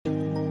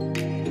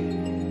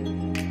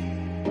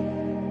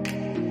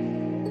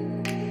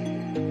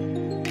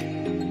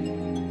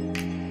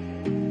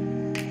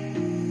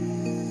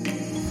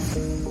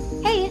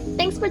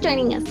for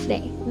joining us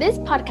today. This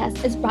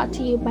podcast is brought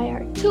to you by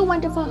our two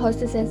wonderful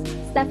hostesses,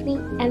 Stephanie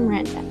and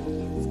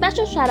Miranda.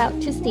 Special shout out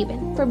to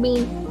Stephen for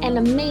being an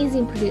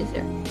amazing producer,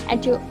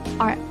 and to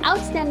our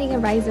outstanding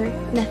advisor,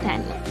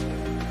 Nathaniel.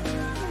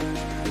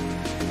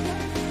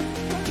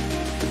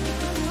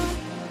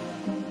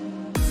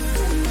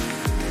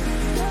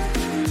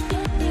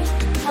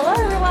 Hello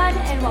everyone,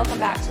 and welcome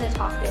back to the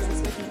Talk Business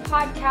With Me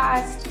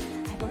podcast.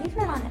 I believe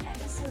we're on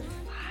episode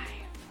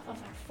 5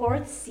 of our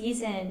 4th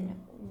season.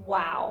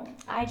 Wow,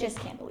 I just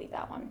can't believe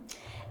that one.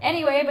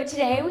 Anyway, but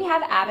today we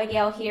have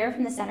Abigail here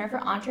from the Center for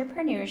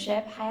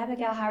Entrepreneurship. Hi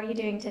Abigail, how are you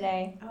doing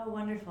today? Oh,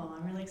 wonderful.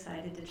 I'm really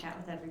excited to chat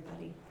with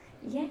everybody.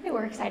 Yeah,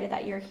 we're excited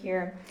that you're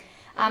here.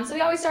 So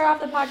we always start off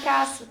the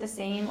podcast with the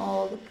same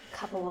old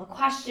couple of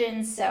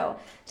questions. So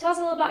tell us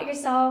a little about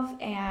yourself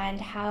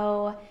and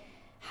how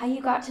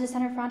you got to the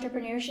Center for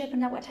Entrepreneurship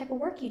and what type of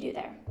work you do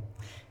there.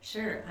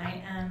 Sure.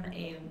 I am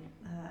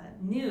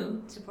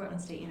new to Portland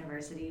State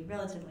University,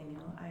 relatively new.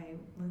 I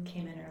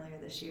came in earlier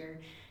this year.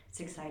 It's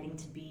exciting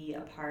to be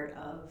a part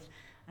of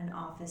an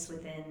office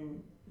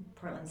within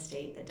Portland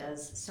State that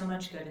does so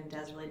much good and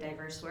does really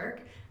diverse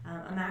work.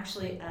 I'm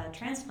actually a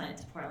transplant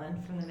to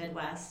Portland from the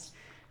Midwest.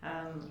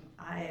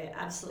 I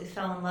absolutely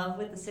fell in love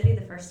with the city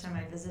the first time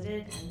I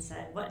visited and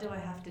said, what do I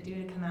have to do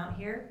to come out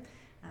here?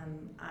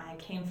 I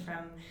came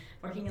from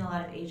working in a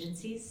lot of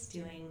agencies,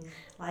 doing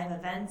live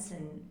events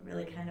and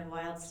really kind of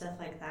wild stuff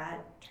like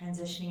that.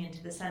 Transitioning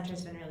into the center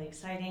has been really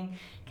exciting.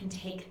 Can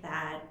take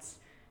that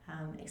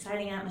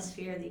exciting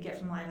atmosphere that you get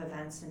from live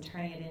events and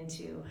turning it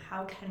into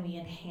how can we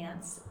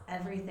enhance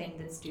everything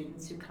that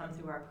students who come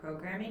through our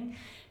programming,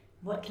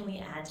 what can we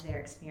add to their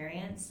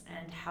experience,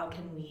 and how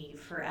can we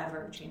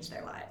forever change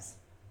their lives?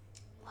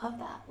 Love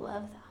that.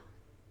 Well,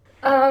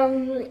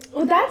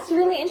 that's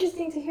really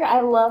interesting to hear.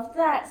 I love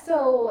that.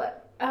 So,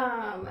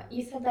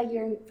 you said that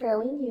you're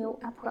fairly new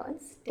at Portland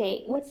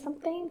State. What's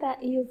something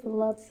that you've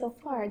loved so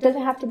far? It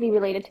doesn't have to be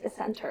related to the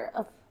Center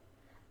of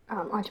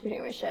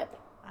Entrepreneurship.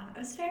 I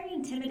was very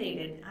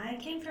intimidated. I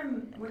came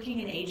from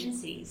working in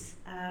agencies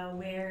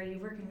where you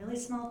work in really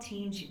small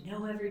teams, you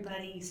know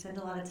everybody, you spend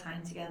a lot of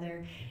time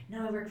together.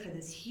 Now I work for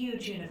this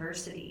huge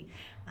university.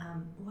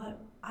 What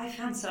I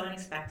found so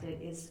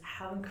unexpected is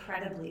how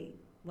incredibly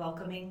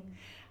welcoming,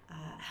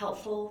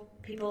 helpful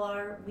people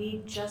are.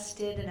 We just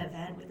did an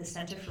event with the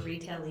Center for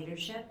Retail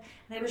Leadership,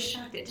 and I was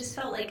shocked. It just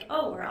felt like,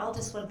 oh, we're all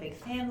just one big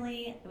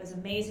family. It was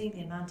amazing,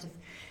 the amount of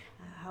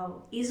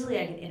how easily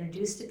I get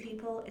introduced to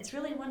people. It's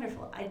really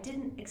wonderful. I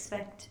didn't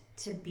expect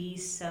to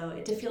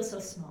feel so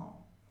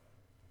small.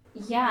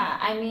 Yeah,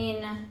 I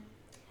mean,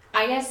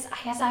 I guess I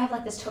have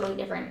like this totally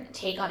different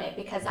take on it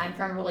because I'm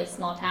from a really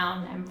small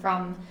town. I'm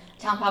from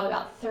a town probably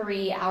about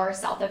 3 hours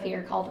south of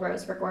here called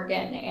Roseburg,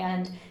 Oregon,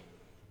 and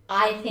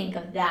I think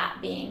of that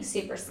being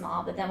super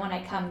small. But then when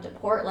I come to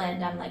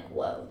Portland, I'm like,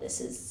 whoa, this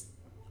is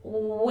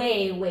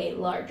way, way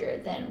larger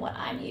than what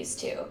I'm used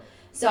to.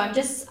 So I'm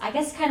just, I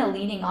guess, kind of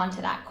leaning on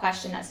to that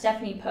question that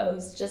Stephanie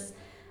posed. Just,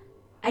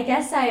 I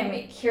guess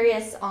I'm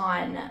curious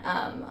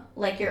on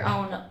like your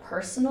own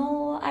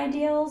personal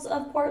ideals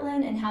of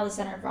Portland and how the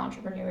Center for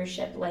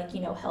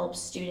Entrepreneurship, helps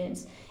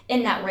students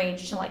in that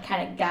range to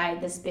kind of guide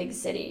this big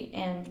city.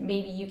 And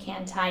maybe you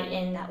can tie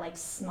in that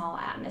small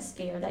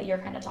atmosphere that you're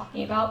kind of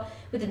talking about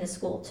within the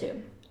school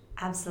too.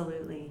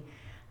 Absolutely.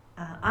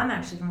 I'm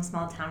actually from a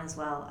small town as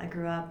well. I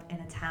grew up in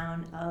a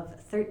town of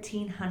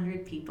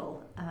 1,300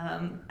 people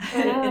in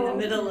the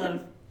middle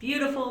of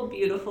beautiful,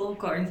 beautiful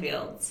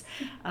cornfields.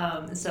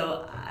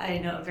 So I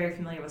know I'm very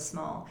familiar with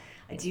small.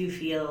 I do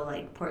feel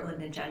like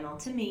Portland in general,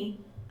 to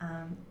me,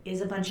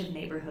 is a bunch of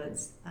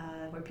neighborhoods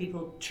where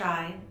people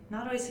try,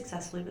 not always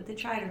successfully, but they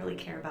try to really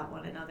care about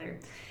one another.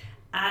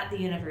 At the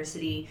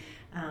university,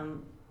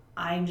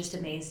 I'm just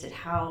amazed at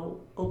how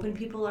open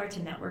people are to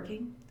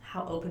networking,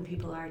 how open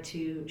people are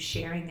to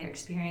sharing their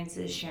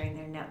experiences, sharing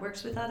their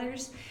networks with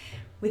others.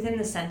 Within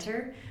the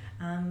center,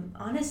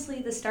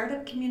 honestly, the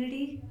startup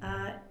community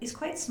is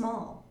quite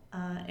small,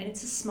 and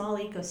it's a small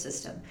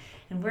ecosystem.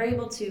 And we're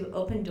able to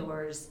open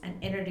doors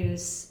and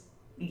introduce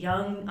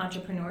young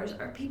entrepreneurs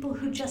or people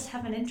who just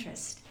have an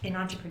interest in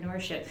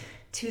entrepreneurship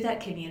to that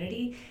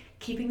community,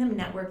 keeping them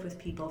networked with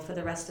people for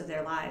the rest of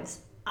their lives.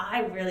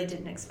 I really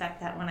didn't expect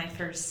that when I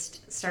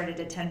first started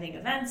attending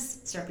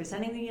events,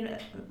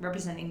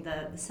 representing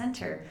the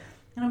center.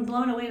 And I'm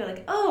blown away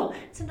by oh,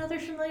 it's another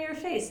familiar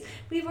face.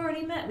 We've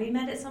already met. We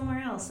met it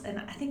somewhere else. And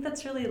I think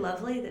that's really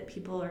lovely that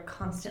people are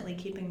constantly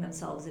keeping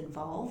themselves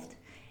involved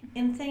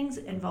in things,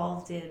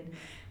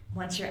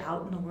 once you're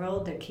out in the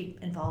world, they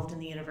keep involved in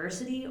the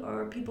university,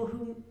 or people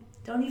who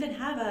don't even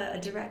have a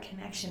direct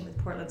connection with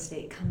Portland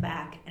State come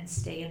back and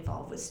stay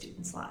involved with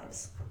students'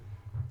 lives.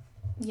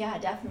 Yeah,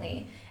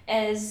 definitely.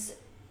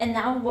 And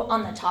now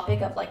on the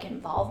topic of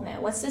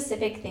involvement, what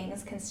specific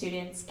things can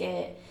students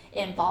get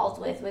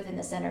involved within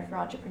the Center for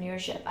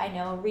Entrepreneurship? I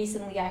know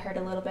recently I heard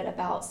a little bit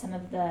about some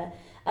of the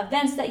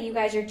events that you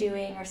guys are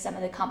doing or some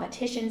of the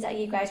competitions that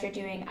you guys are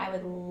doing. I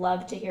would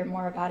love to hear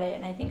more about it,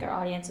 and I think our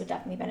audience would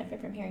definitely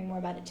benefit from hearing more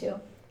about it too.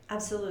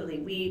 Absolutely.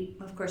 We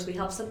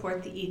help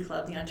support the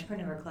E-Club, the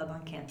Entrepreneur Club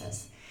on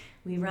campus.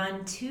 We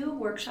run 2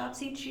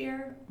 workshops each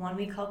year. One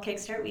we call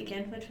Kickstart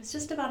Weekend, which was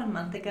just about a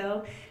month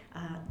ago.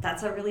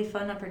 That's a really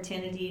fun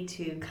opportunity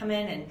to come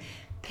in and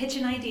pitch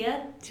an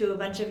idea to a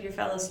bunch of your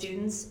fellow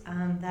students.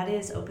 That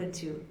is open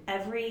to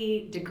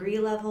every degree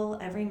level,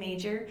 every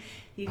major.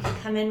 You can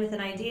come in with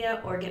an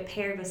idea or get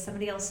paired with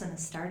somebody else in a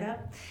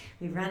startup.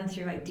 We run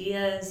through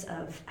ideas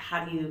of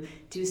how do you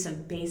do some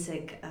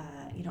basic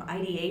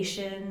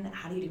ideation,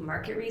 how do you do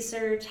market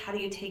research, how do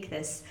you take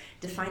this,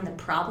 define the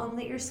problem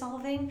that you're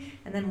solving,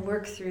 and then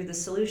work through the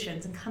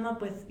solutions and come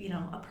up with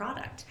a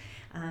product.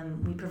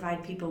 We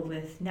provide people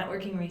with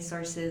networking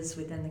resources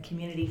within the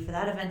community for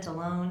that event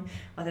alone,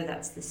 whether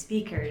that's the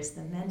speakers,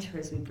 the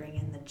mentors we bring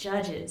in, the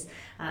judges,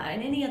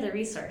 and any other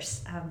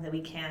resource that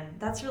we can.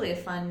 That's really a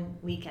fun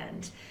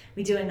weekend.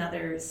 We do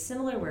another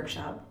similar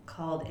workshop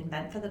called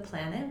Invent for the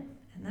Planet,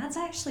 and that's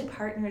actually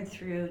partnered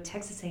through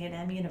Texas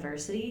A&M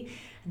University,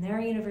 and there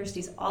are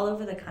universities all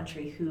over the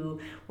country who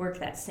work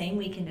that same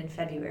weekend in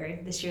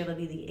February. This year it'll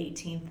be the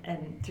 18th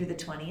and through the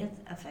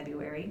 20th of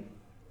February.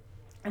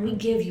 And we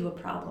give you a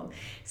problem.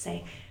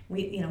 Say,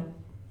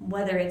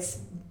 whether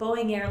it's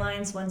Boeing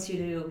Airlines wants you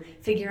to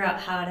figure out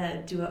how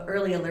to do an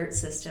early alert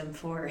system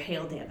for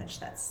hail damage.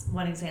 That's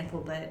one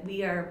example, but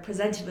we are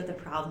presented with a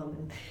problem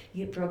and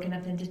you get broken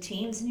up into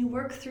teams and you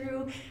work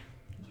through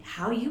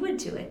how you would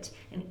do it.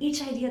 And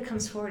each idea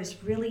comes forward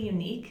is really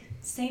unique.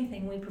 Same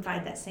thing, we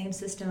provide that same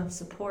system of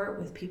support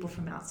with people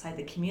from outside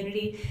the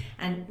community.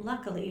 And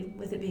luckily,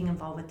 with it being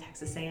involved with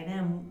Texas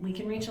A&M, we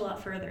can reach a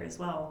lot further as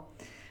well.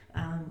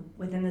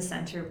 Within the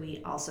center,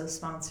 we also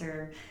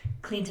sponsor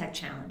Clean Tech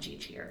Challenge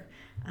each year.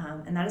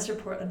 And that is for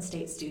Portland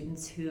State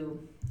students who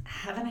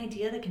have an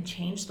idea that can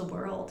change the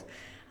world.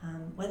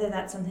 Whether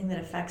that's something that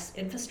affects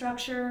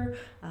infrastructure,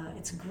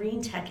 it's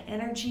green tech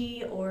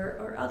energy,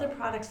 or other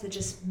products that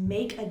just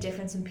make a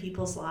difference in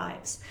people's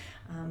lives.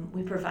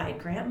 We provide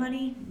grant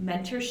money,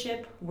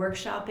 mentorship,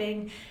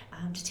 workshopping,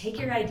 to take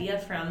your idea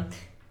from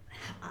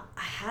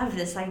I have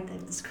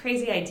this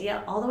crazy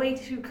idea all the way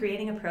to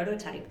creating a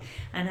prototype.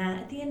 And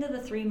at the end of the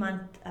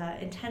 3-month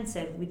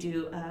intensive, we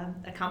do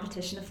a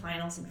competition of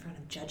finals in front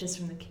of judges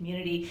from the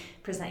community,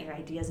 present your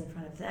ideas in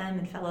front of them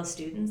and fellow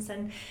students.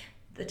 And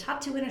the top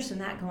 2 winners from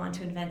that go on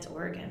to Invent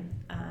Oregon.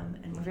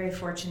 And we're very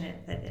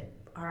fortunate that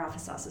our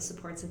office also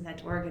supports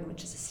Invent Oregon,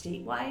 which is a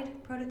statewide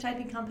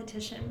prototyping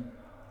competition.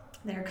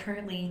 There are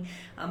currently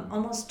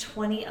almost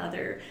 20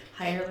 other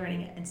higher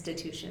learning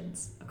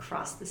institutions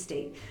across the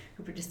state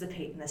who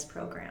participate in this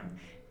program.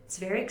 It's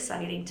very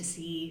exciting to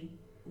see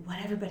what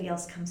everybody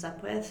else comes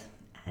up with.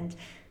 And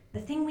the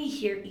thing we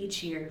hear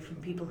each year from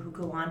people who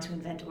go on to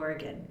Invent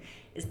Oregon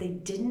is they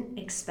didn't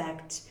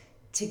expect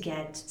to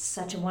get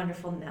such a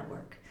wonderful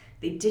network.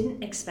 They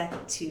didn't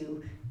expect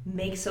to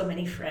make so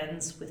many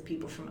friends with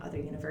people from other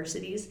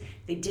universities.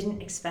 They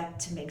didn't expect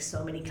to make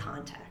so many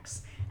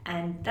contacts.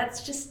 And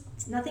that's just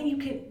no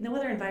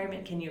other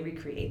environment can you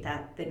recreate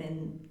that than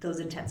in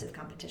those intensive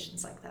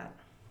competitions like that.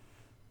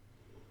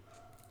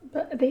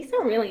 But they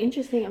sound really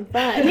interesting and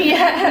fun.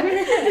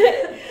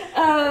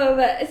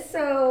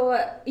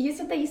 So you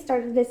said that you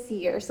started this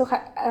year. So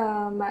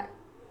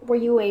were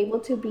you able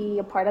to be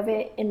a part of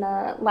it in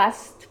the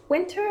last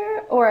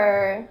winter,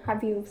 or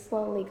have you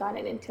slowly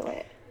gotten into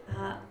it?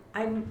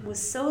 I was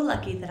so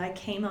lucky that I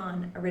came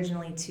on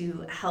originally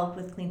to help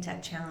with Clean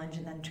Tech Challenge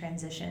and then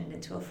transitioned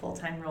into a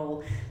full-time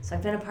role. So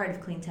I've been a part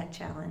of Clean Tech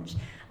Challenge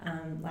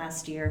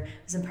last year.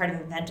 I was a part of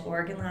Invent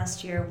Oregon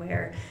last year,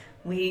 where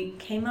we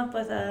came up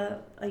with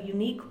a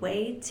unique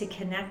way to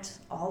connect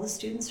all the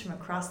students from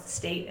across the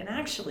state. And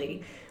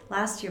actually,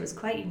 last year was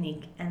quite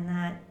unique in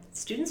that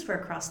students were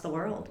across the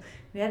world.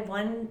 We had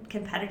one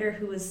competitor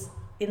who was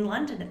in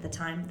London at the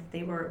time.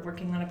 They were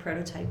working on a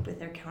prototype with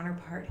their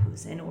counterpart who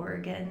was in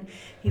Oregon.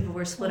 People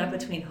were split up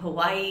between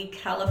Hawaii,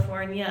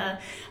 California,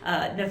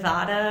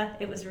 Nevada.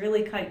 It was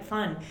really quite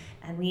fun.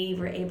 And we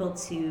were able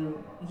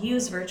to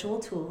use virtual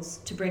tools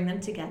to bring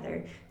them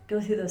together, go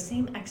through those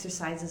same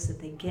exercises that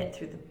they get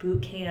through the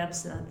boot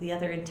camps, the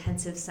other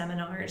intensive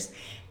seminars,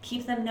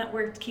 keep them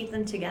networked, keep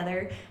them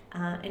together.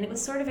 And it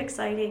was sort of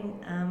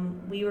exciting.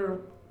 We were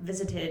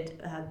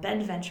visited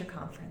Bend Venture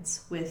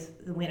Conference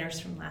with the winners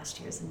from last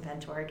year's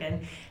Invent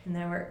Oregon, and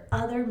there were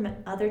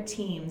other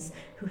teams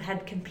who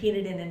had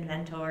competed in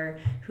Inventor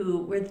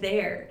who were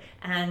there,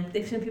 and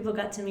some people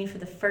got to meet for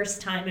the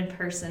first time in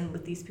person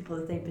with these people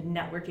that they've been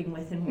networking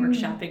with and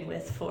workshopping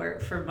with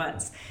for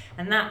months,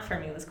 and that for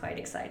me was quite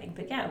exciting.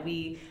 But yeah,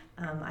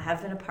 I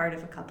have been a part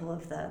of a couple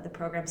of the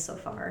programs so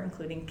far,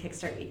 including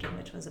Kickstart Weekend,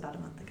 which was about a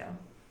month ago.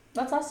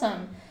 That's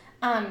awesome.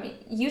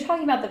 You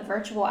talking about the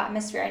virtual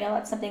atmosphere, I know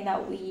that's something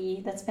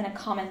that's been a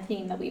common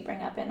theme that we bring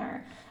up in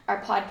our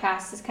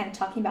podcast, is kind of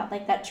talking about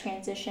like that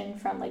transition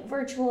from like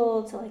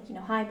virtual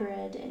to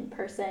hybrid in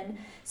person.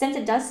 Since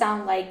it does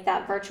sound like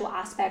that virtual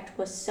aspect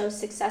was so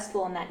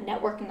successful and that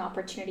networking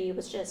opportunity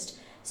was just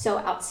so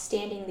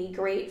outstandingly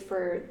great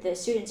for the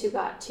students who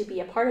got to be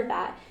a part of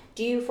that,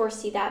 do you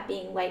foresee that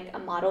being like a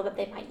model that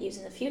they might use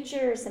in the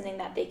future, or something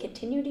that they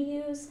continue to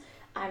use?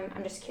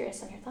 I'm just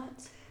curious on your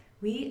thoughts.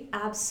 We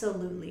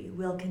absolutely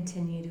will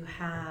continue to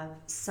have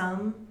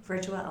some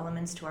virtual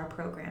elements to our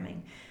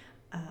programming,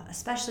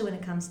 especially when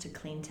it comes to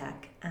clean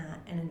tech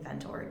and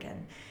Invent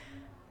Oregon.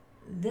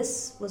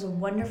 This was a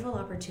wonderful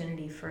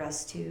opportunity for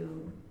us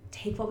to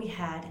take what we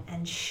had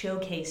and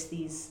showcase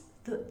the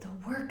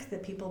work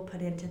that people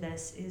put into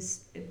this.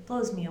 It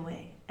blows me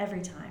away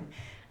every time.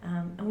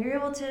 And we were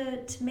able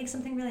to make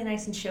something really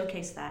nice and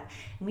showcase that.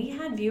 And we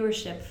had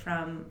viewership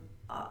from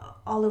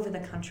all over the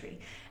country,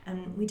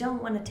 and we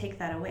don't want to take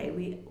that away.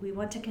 We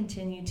want to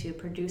continue to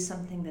produce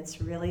something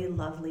that's really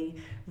lovely,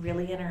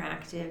 really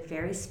interactive,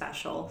 very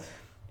special,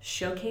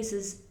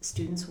 showcases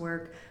students'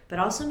 work, but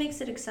also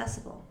makes it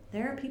accessible.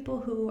 There are people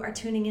who are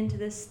tuning into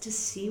this to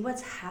see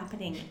what's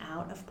happening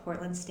out of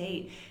Portland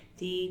State.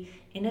 The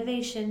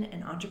innovation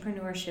and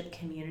entrepreneurship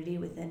community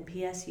within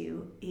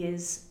PSU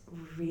is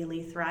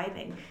really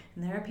thriving.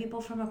 And there are people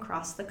from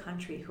across the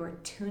country who are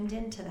tuned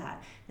into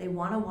that. They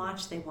want to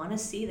watch, they want to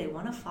see, they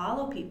want to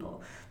follow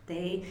people.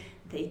 They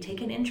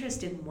take an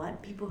interest in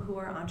what people who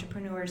are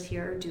entrepreneurs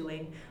here are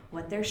doing,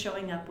 what they're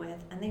showing up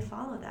with, and they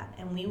follow that.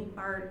 And we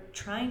are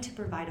trying to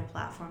provide a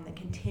platform that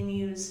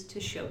continues to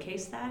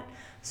showcase that,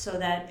 so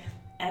that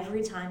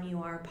every time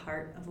you are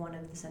part of one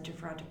of the Center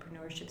for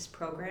Entrepreneurship's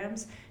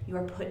programs, you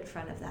are put in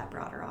front of that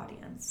broader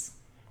audience.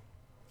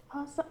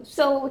 Awesome.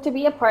 So to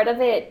be a part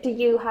of it,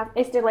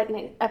 is there like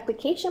an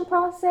application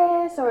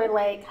process, or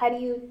like how do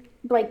you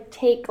like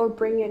take or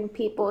bring in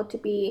people to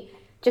be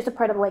just a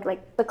part of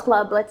like the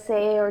club, let's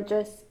say, or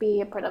just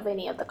be a part of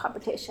any of the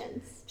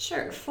competitions?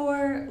 Sure.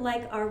 For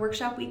like our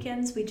workshop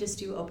weekends, we just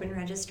do open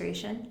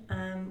registration.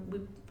 We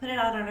put it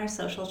out on our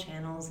social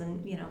channels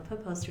and,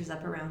 put posters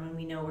up around when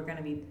we know we're going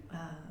to be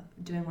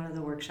doing one of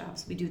the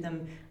workshops. We do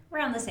them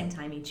around the same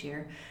time each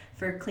year.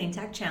 For Clean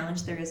Tech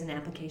Challenge, there is an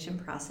application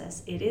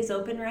process. It is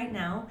open right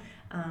now.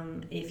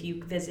 If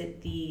you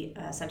visit the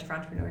Center for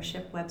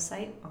Entrepreneurship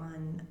website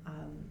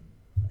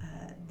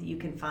you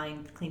can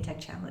find the Clean Tech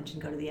Challenge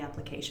and go to the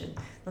application.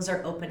 Those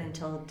are open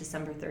until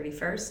December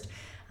 31st.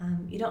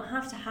 You don't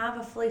have to have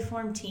a fully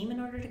formed team in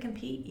order to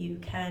compete. You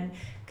can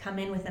come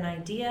in with an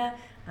idea.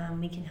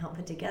 We can help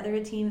put together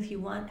a team if you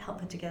want, help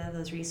put together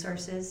those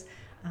resources.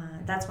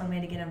 That's one way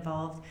to get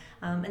involved.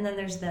 And then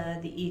there's the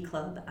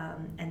E-Club,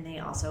 and they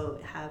also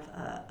have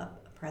a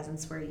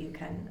presence where you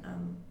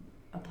can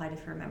apply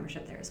for a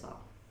membership there as well.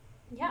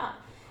 Yeah.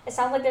 It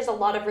sounds like there's a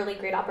lot of really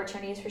great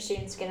opportunities for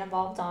students to get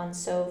involved on.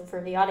 So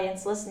for the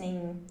audience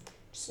listening,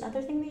 just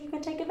another thing that you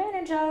can take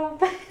advantage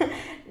of.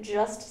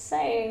 Just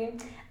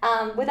saying.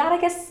 With that, I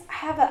just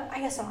have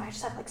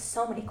like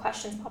so many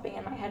questions popping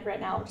in my head right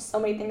now. So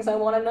many things I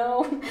want to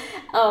know.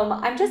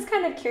 I'm just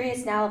kind of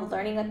curious now of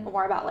learning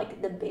more about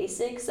like the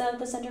basics of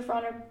the Center for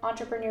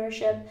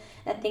Entrepreneurship,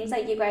 the things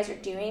that you guys are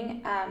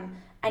doing.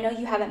 I know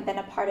you haven't been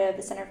a part of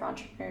the Center for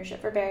Entrepreneurship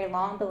for very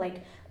long, but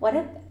like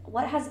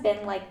what has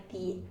been like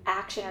the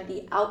action or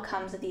the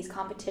outcomes of these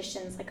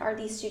competitions? Like, are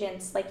these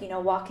students like,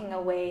 walking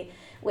away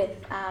with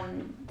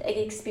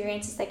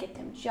experiences that get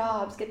them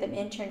jobs, get them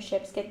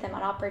internships, get them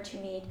an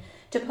opportunity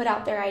to put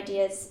out their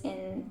ideas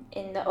in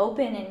the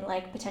open and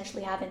like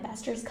potentially have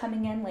investors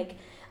coming in? Like,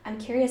 I'm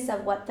curious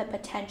of what the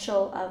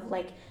potential of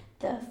like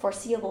the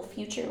foreseeable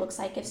future looks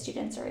like if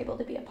students are able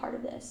to be a part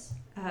of this.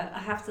 I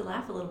have to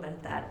laugh a little bit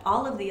at that.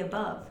 All of the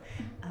above.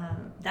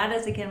 That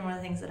is, again, one of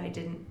the things that I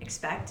didn't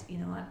expect.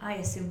 I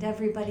assumed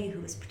everybody who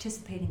was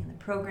participating in the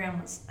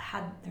program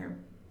had their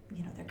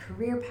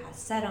career path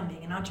set on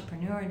being an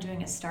entrepreneur and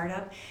doing a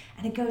startup.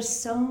 And it goes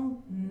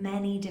so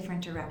many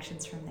different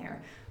directions from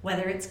there.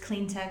 Whether it's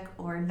Clean Tech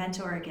or Invent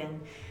Oregon,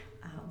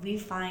 we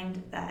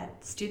find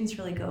that students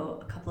really go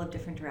a couple of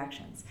different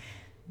directions.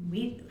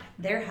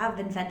 There have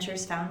been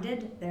ventures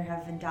founded, there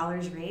have been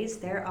dollars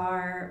raised, there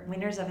are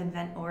winners of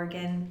Invent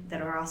Oregon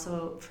that are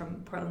also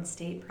from Portland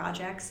State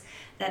projects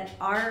that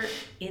are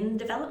in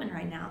development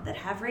right now, that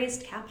have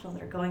raised capital,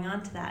 that are going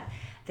on to that.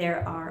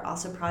 There are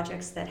also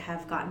projects that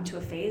have gotten to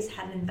a phase,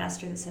 had an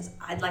investor that says,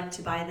 I'd like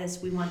to buy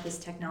this, we want this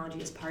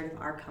technology as part of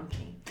our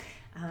company.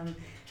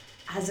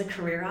 As a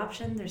career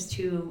option, there's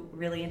two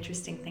really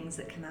interesting things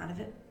that come out of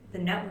it. The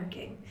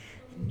networking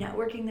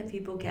that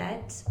people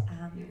get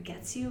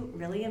gets you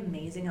really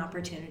amazing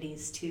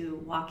opportunities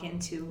to walk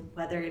into,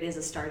 whether it is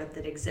a startup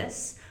that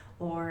exists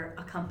or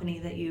a company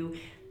that you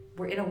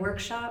were in a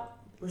workshop,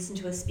 listen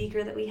to a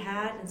speaker that we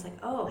had, and it's like,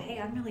 oh, hey,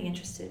 I'm really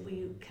interested.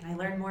 Can I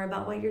learn more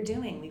about what you're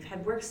doing? We've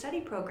had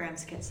work-study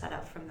programs get set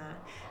up from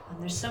that.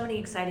 There's so many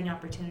exciting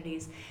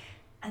opportunities.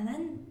 And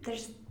then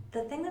there's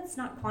the thing that's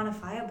not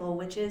quantifiable,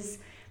 which is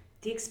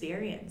the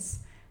experience.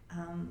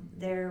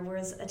 There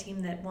was a team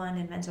that won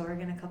Invent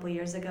Oregon a couple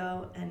years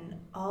ago, and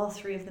all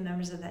three of the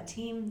members of that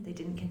team, they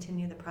didn't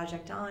continue the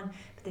project on,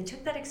 but they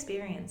took that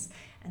experience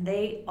and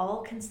they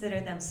all consider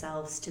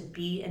themselves to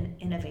be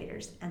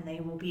innovators, and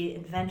they will be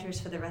inventors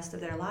for the rest of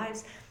their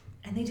lives,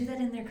 and they do that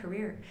in their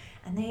career.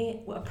 And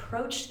they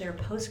approach their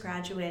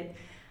postgraduate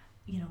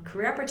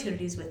career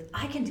opportunities with,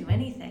 I can do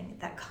anything,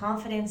 that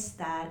confidence,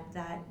 that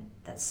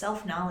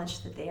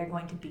self-knowledge that they are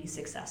going to be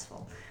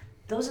successful.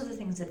 those are the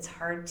things that's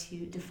hard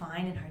to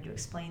define and hard to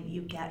explain that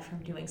you get from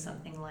doing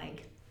something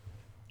like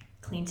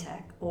Clean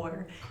Tech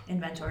or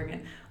Invent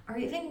Oregon or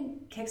even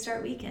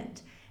Kickstart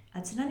Weekend.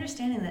 It's an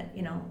understanding that,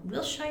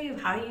 we'll show you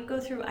how you go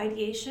through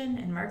ideation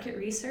and market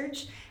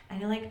research,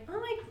 and you're like,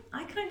 oh,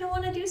 I kind of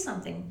want to do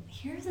something.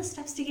 Here are the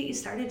steps to get you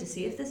started to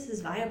see if this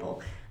is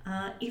viable.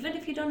 Even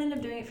if you don't end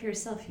up doing it for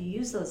yourself, you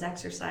use those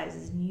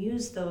exercises and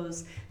use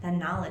that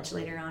knowledge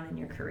later on in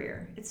your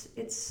career.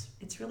 It's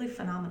really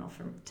phenomenal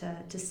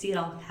to see it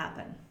all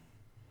happen.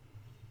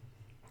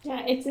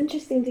 Yeah, it's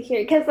interesting to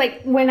hear because,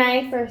 like, when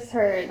I first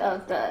heard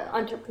of the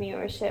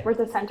entrepreneurship or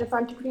the Center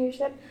for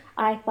Entrepreneurship,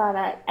 I thought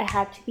that I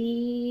had to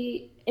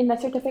be in the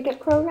certificate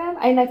program,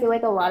 and I feel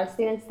like a lot of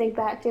students think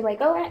that too, like,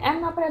 oh, I'm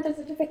not part of the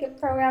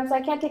certificate program, so I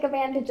can't take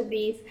advantage of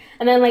these.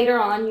 And then later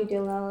on, you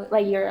do know,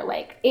 like, you're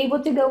like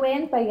able to go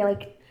in, but you're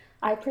like,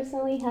 I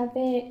personally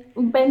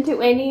haven't been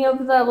to any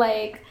of the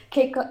like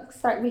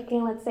Kickstart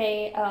Weekend. Let's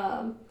say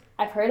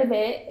I've heard of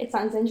it. It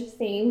sounds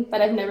interesting,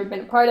 but I've never been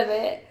a part of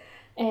it.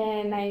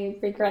 And I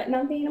regret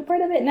not being a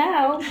part of it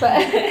now, but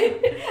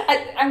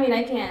I mean,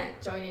 I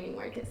can't join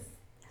anymore because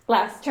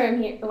last year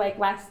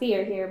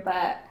here,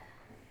 but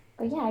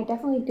yeah, I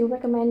definitely do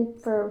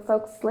recommend for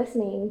folks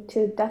listening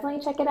to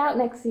definitely check it out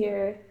next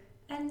year.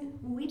 And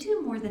we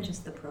do more than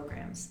just the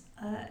programs.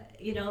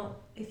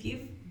 If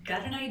you've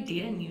got an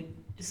idea and you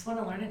just want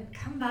to learn it,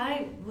 come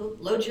by. We'll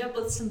load you up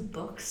with some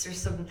books or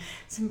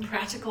some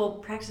practical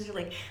practices.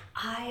 Like,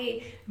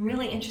 I'm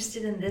really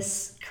interested in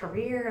this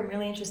career. I'm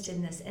really interested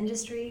in this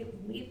industry.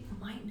 We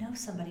might know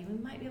somebody. We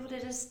might be able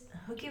to just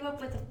hook you up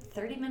with a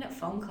 30-minute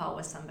phone call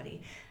with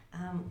somebody.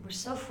 We're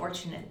so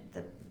fortunate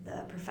that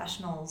the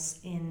professionals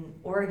in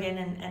Oregon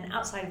and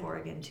outside of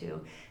Oregon too,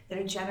 that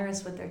are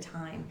generous with their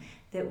time,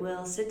 that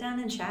will sit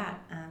down and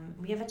chat.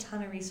 We have a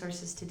ton of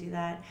resources to do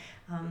that.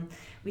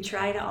 We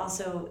try to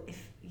also,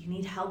 if you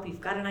need help,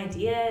 you've got an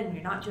idea and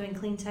you're not doing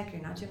Clean Tech,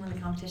 you're not doing one of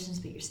the competitions,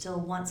 but you still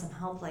want some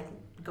help, like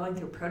going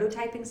through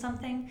prototyping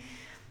something,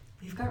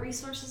 we've got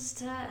resources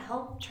to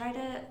help try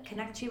to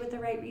connect you with the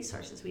right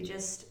resources. We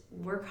just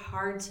work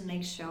hard to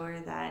make sure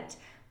that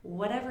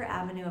whatever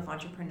avenue of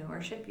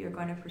entrepreneurship you're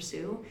going to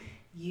pursue,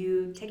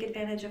 you take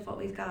advantage of what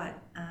we've got.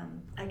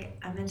 Like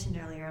I mentioned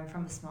earlier, I'm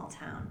from a small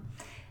town,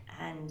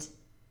 and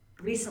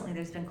recently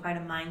there's been quite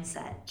a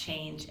mindset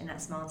change in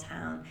that small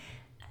town.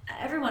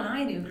 Everyone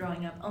I knew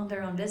growing up owned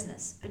their own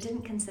business, but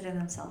didn't consider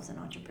themselves an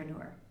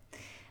entrepreneur.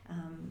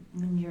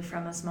 When you're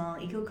from a small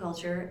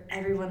eco-culture,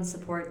 everyone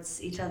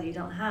supports each other. You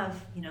don't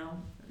have,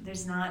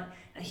 there's not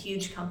a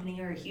huge company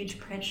or a huge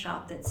print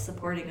shop that's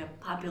supporting a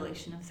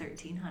population of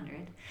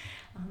 1,300.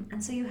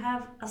 And so you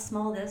have a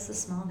small this, a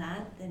small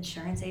that. The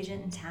insurance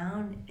agent in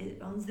town,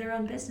 it owns their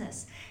own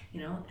business.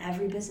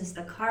 Every business,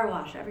 the car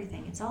wash,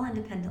 everything, it's all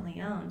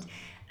independently owned.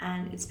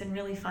 And it's been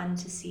really fun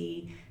to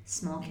see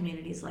small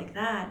communities like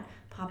that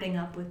popping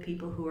up with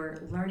people who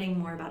are learning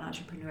more about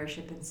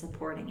entrepreneurship and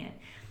supporting it.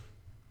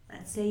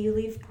 Let's say you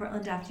leave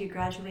Portland after you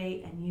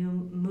graduate and you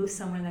move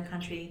somewhere in the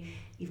country.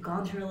 You've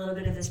gone through a little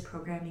bit of this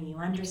programming, you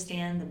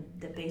understand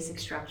the basic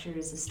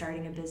structures of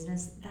starting a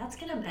business. That's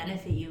going to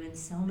benefit you in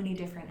so many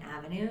different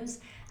avenues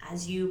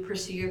as you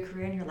pursue your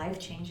career and your life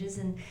changes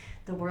and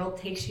the world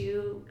takes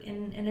you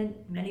in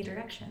many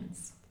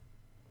directions.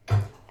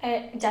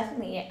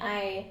 Definitely.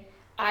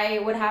 I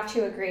would have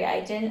to agree.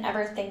 I didn't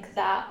ever think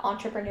that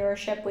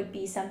entrepreneurship would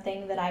be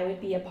something that I would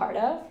be a part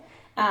of.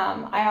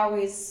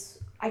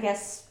 I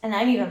guess, and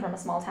I'm even from a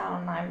small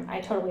town, and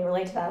I totally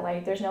relate to that.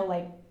 Like, there's no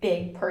like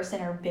big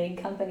person or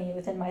big company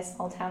within my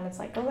small town. It's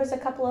like, oh, there's a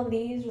couple of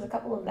these, there's a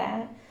couple of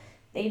that.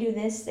 They do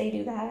this, they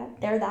do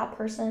that. They're that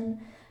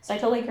person. So I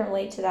totally can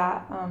relate to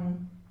that.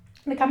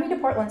 But coming to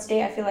Portland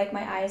State, I feel like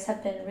my eyes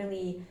have been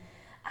really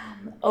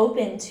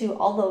open to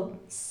all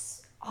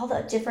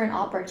the different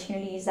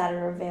opportunities that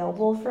are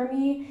available for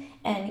me.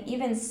 And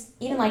even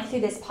like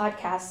through this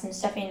podcast, and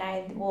Stephanie and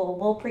I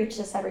will preach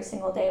this every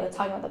single day with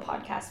talking about the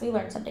podcast. We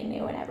learn something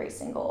new in every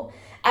single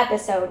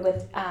episode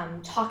with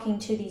talking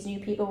to these new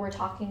people we're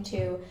talking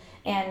to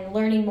and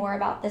learning more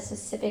about the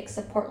specifics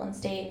of Portland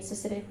State and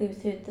specifically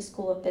through the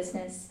School of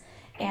Business.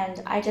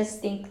 And I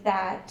just think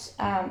that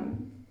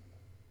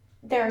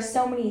there are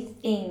so many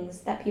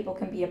things that people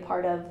can be a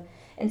part of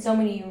and so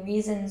many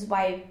reasons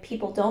why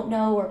people don't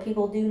know or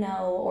people do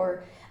know,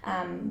 or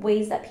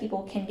ways that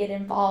people can get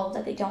involved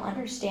that they don't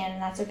understand.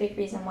 And that's a big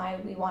reason why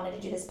we wanted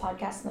to do this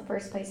podcast in the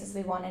first place, is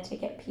we wanted to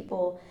get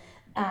people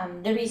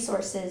the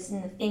resources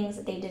and the things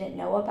that they didn't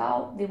know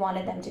about. We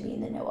wanted them to be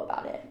in the know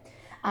about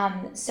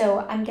it.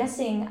 So I'm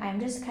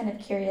just kind of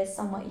curious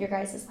on what your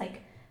guys'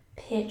 like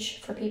pitch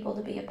for people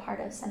to be a part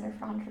of Center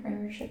for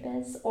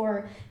Entrepreneurship is,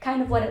 or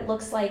kind of what it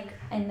looks like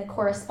in the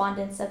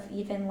correspondence of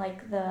even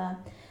like the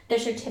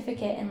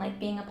certificate and like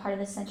being a part of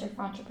the Center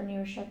for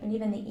Entrepreneurship and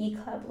even the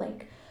E-Club.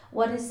 Like,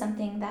 what is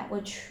something that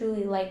would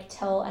truly like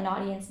tell an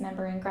audience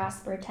member and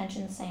grasp their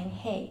attention saying,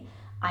 hey,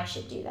 I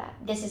should do that.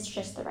 This is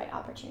just the right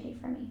opportunity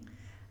for me.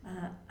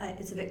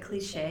 It's a bit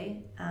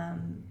cliche,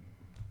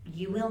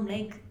 you will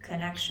make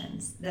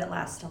connections that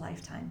last a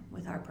lifetime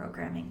with our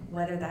programming,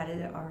 whether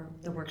are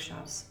the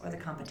workshops or the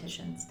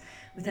competitions.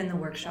 Within the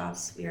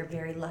workshops, we are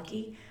very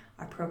lucky.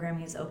 Our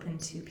programming is open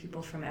to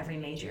people from every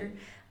major.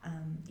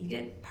 You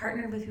get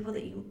partnered with people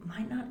that you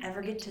might not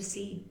ever get to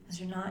see because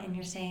you're not in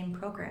your same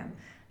program.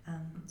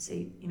 So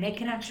you make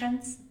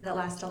connections that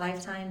last a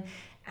lifetime,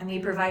 and we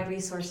provide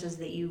resources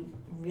that you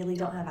really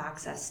don't have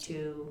access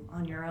to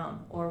on your own,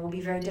 or will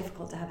be very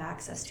difficult to have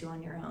access to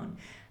on your own.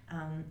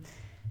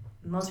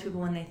 Most people,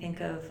 when they think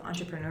of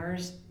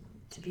entrepreneurs,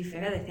 to be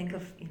fair, they think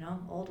of,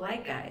 old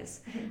white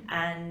guys.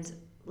 And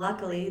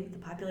luckily, the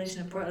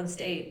population of Portland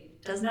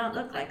State does not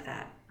look like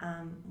that.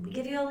 We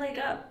give you a leg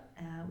up.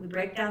 We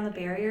break down the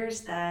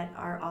barriers that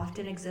are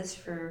often exist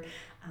for,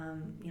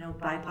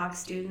 BIPOC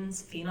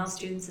students, female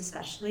students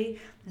especially.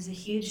 There's a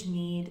huge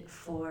need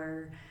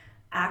for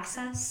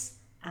access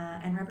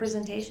and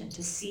representation,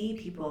 to see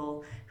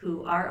people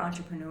who are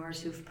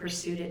entrepreneurs, who've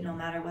pursued it no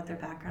matter what their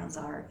backgrounds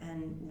are.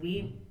 And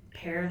we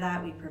pair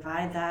that, we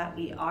provide that,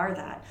 we are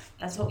that.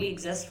 That's what we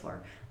exist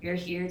for. We're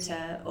here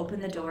to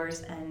open the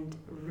doors and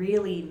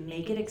really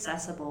make it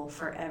accessible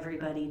for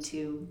everybody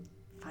to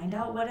find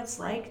out what it's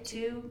like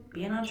to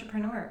be an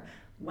entrepreneur.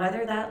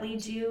 Whether that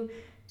leads you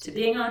to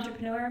being an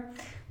entrepreneur,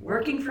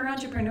 working for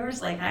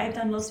entrepreneurs like I've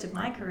done most of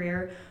my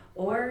career,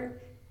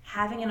 or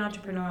having an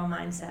entrepreneurial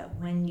mindset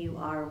when you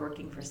are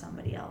working for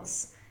somebody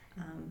else.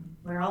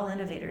 We're all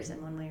innovators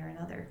in one way or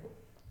another.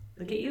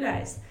 Look at you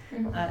guys.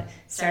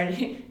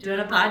 Started doing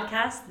a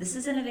podcast. This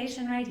is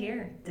innovation right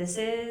here. This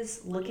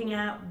is looking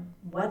at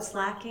what's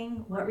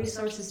lacking, what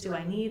resources do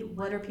I need,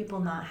 what are people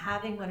not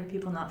having, what are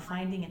people not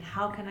finding, and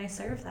how can I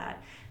serve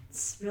that?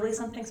 It's really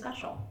something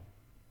special.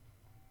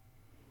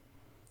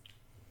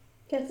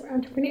 Guess we're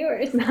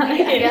entrepreneurs. I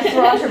guess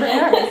we're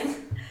entrepreneurs.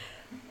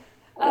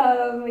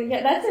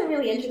 Yeah, that's a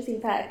really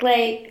interesting fact.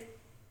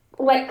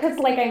 Because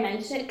I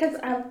mentioned,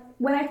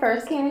 when I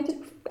first came into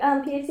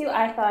PSU,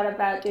 I thought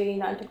about doing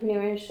the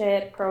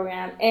entrepreneurship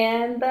program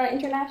and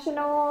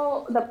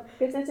the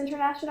business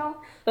international.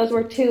 Those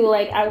were two,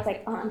 I was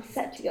like, oh, I'm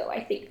set to go.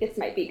 I think this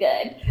might be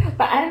good.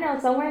 But I don't know,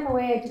 somewhere in the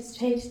way, I just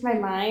changed my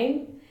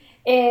mind.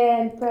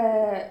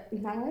 But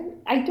now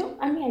I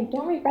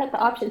don't regret the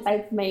options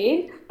I've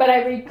made, but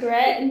I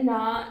regret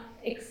not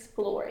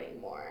exploring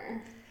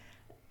more.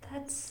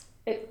 That's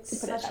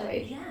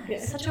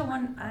such a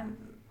one.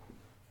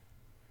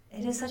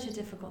 It is such a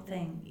difficult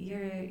thing.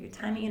 Your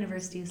time at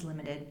university is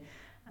limited,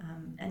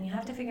 and you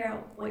have to figure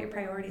out what your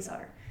priorities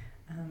are.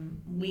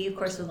 We, of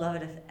course, would love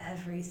it if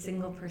every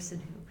single person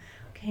who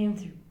came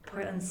through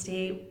Portland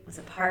State was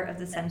a part of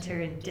the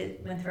center and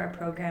went through our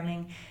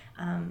programming.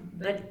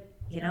 But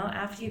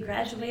after you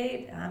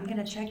graduate, I'm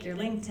gonna check your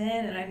LinkedIn,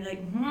 and I'm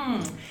like,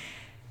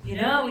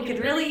 we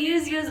could really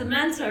use you as a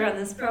mentor on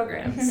this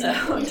program.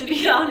 So to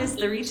be honest,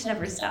 the reach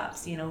never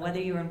stops. Whether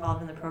you're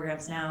involved in the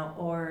programs now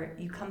or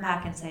you come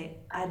back and say,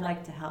 I'd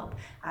like to help.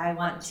 I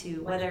want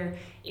to, whether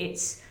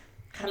it's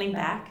coming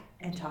back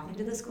and talking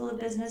to the School of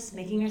Business,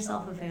 making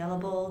yourself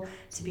available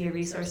to be a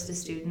resource to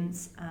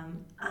students.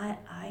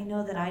 I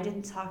know that I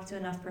didn't talk to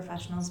enough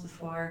professionals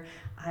before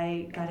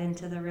I got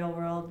into the real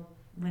world.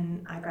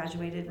 When I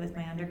graduated with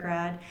my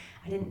undergrad,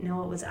 I didn't know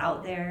what was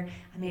out there.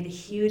 I made a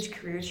huge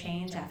career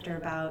change after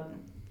about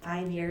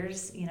 5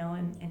 years,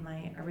 in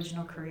my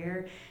original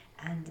career,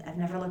 and I've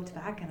never looked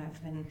back, and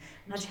I've been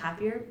much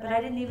happier, but I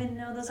didn't even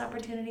know those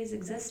opportunities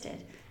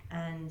existed.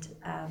 And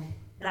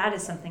that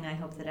is something I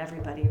hope that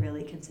everybody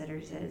really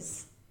considers.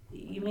 Is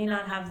you may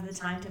not have the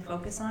time to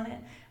focus on it,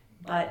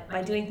 but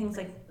by doing things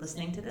like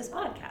listening to this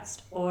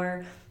podcast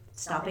or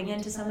stopping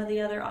into some of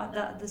the other,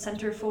 the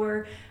Center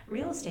for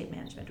Real Estate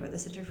Management or the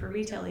Center for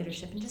Retail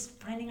Leadership, and just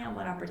finding out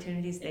what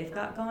opportunities they've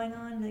got going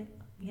on.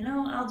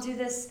 I'll do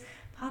this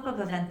pop-up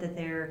event that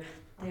they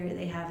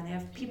have, and they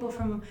have people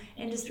from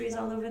industries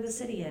all over the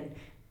city, and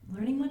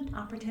learning what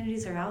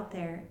opportunities are out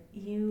there.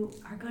 You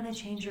are going to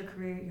change your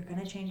career, you're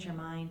going to change your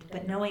mind,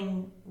 but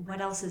knowing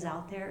what else is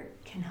out there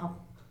can help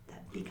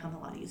that become a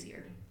lot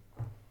easier.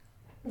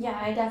 Yeah,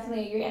 I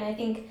definitely agree, and I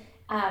think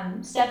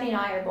Stephanie and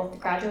I are both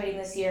graduating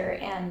this year,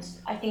 and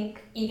I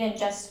think even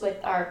just with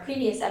our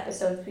previous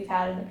episodes we've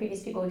had and the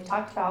previous people we've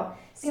talked about,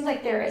 it seems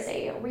like there is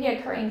a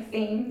reoccurring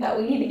theme that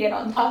we need to get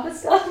on top of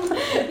stuff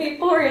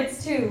before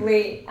it's too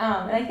late.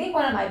 And I think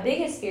one of my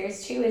biggest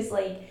fears too is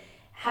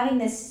having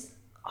this,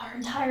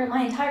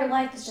 my entire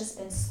life has just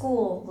been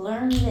school,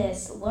 learn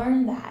this,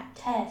 learn that,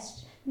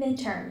 test,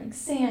 midterm,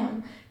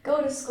 exam, go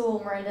to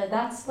school, Miranda.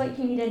 That's what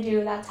you need to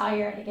do. That's how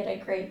you're going to get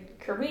a great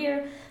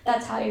career.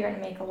 That's how you're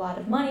going to make a lot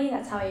of money.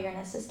 That's how you're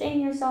going to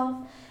sustain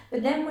yourself.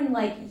 But then when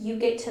you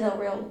get to the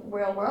real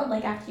world,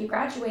 after you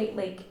graduate,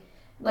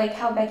 like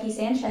how Becky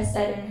Sanchez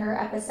said in her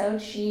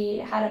episode, she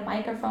had a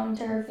microphone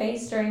to her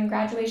face during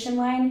graduation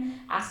line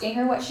asking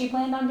her what she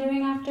planned on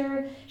doing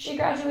after she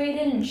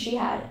graduated, and she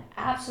had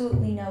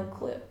absolutely no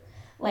clue.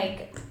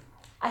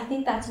 I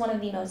think that's one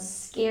of the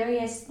most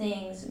scariest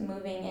things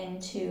moving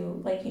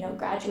into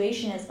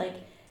graduation is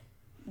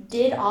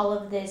did all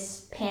of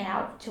this pan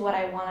out to what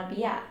I want to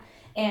be at?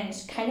 And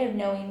kind of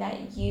knowing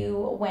that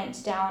you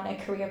went down a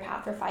career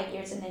path for 5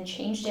 years and then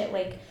changed it,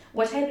 like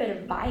what type of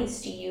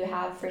advice do you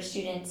have for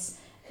students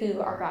who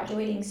are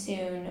graduating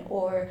soon,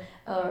 or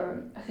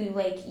who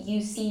like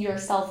you see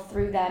yourself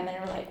through them and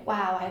are like,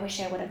 wow, I wish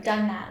I would have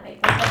done that.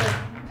 Like what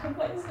type of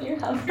advice do you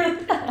have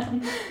for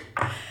them?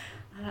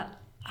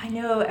 I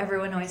know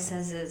everyone always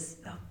says is,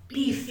 oh,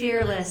 be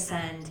fearless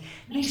and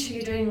make sure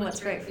you're doing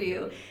what's right for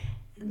you.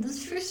 And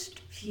those first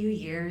few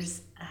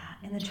years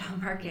in the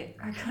job market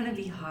are going to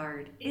be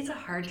hard. It's a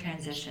hard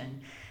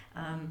transition.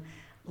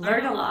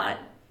 Learn a lot.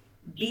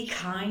 Be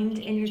kind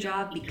in your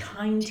job. Be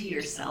kind to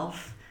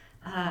yourself.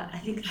 I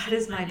think that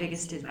is my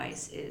biggest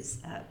advice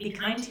is be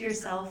kind to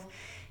yourself.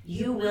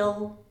 You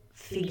will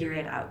figure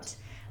it out.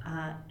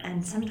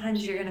 And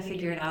sometimes you're going to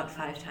figure it out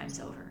 5 times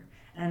over.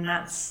 And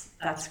that's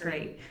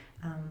great.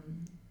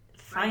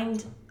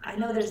 I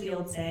know there's the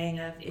old saying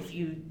of if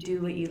you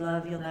do what you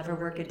love, you'll never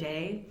work a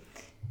day.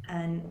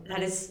 And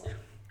that is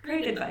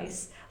great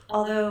advice.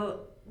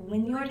 Although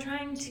when you're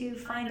trying to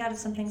find out if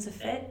something's a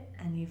fit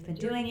and you've been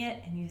doing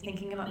it and you're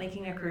thinking about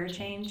making a career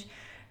change,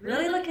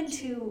 really look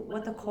into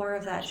what the core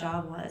of that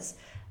job was.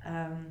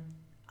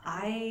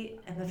 I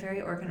am a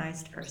very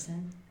organized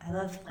person. I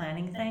love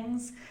planning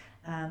things.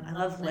 I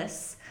love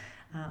lists.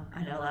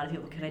 I know a lot of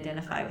people could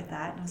identify with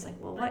that. And I was like,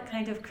 well, what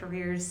kind of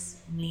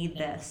careers need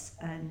this?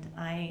 And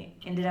I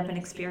ended up in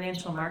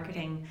experiential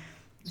marketing.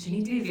 So you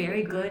need to be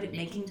very good at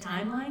making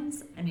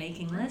timelines and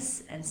making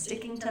lists and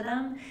sticking to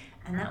them.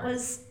 And that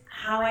was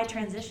how I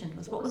transitioned,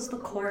 was what was the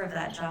core of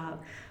that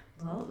job?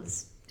 Well, it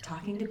was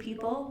talking to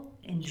people,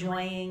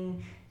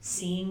 enjoying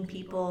seeing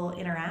people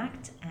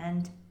interact,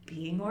 and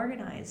being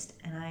organized.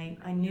 And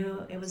I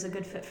knew it was a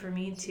good fit for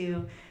me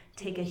to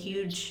take a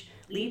huge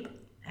leap.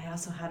 I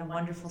also had a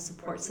wonderful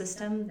support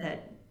system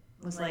that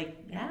was like,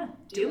 yeah,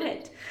 do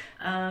it.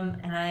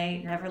 And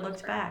I never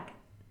looked back.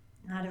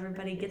 Not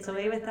everybody gets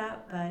away with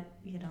that, but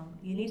you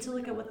need to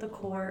look at what the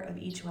core of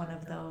each one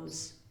of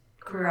those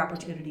career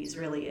opportunities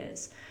really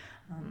is.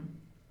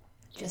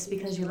 Just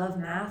because you love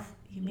math,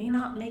 you may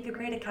not make a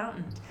great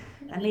accountant.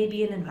 That may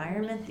be an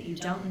environment that you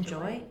don't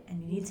enjoy,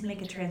 and you need to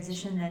make a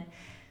transition that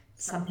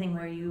something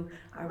where you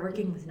are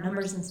working with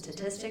numbers and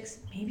statistics.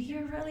 Maybe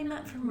you're really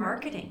meant for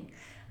marketing.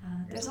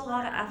 There's a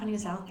lot of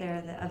avenues out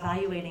there that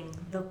evaluating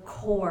the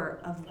core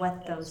of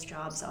what those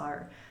jobs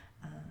are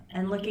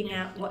and looking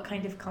at what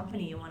kind of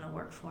company you want to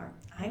work for.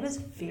 I was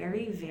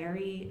very,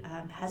 very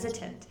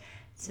hesitant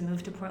to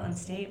move to Portland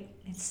State.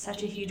 It's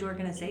such a huge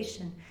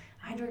organization.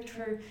 I'd worked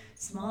for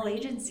small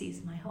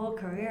agencies my whole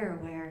career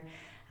where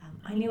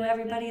I knew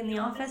everybody in the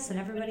office and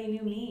everybody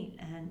knew me,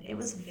 and it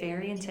was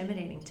very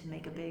intimidating to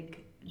make a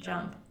big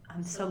jump.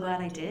 I'm so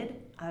glad I did.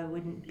 I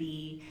wouldn't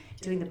be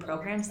doing the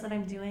programs that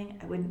I'm doing.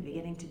 I wouldn't be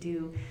getting to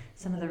do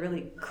some of the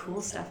really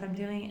cool stuff I'm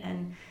doing.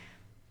 And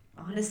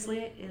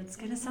honestly, it's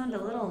going to sound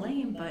a little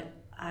lame, but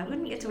I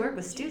wouldn't get to work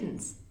with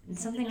students.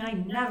 It's something I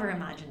never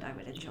imagined I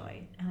would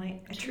enjoy, and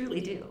I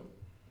truly do.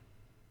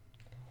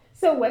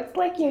 So what's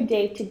like your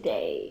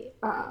day-to-day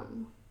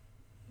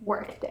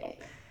work day?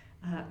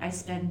 I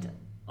spend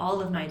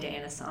all of my day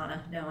in a sauna.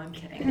 No, I'm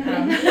kidding.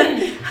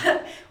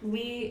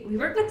 We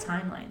work with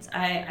timelines.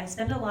 I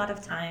spend a lot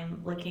of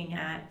time looking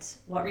at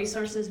what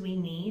resources we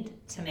need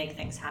to make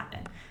things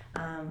happen.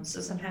 So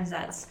sometimes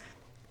that's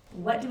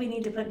what do we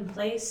need to put in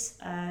place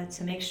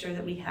to make sure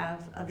that we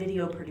have a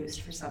video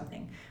produced for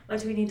something?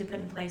 What do we need to put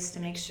in place to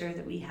make sure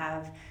that we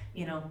have,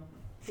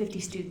 50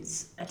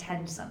 students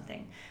attend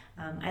something?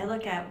 I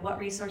look at what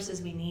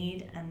resources we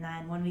need, and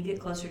then when we get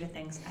closer to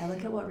things, I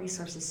look at what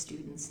resources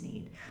students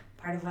need.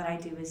 Part of what I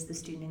do is the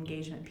student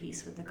engagement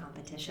piece with the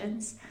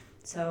competitions.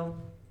 So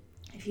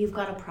if you've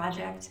got a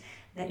project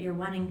that you're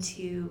wanting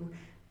to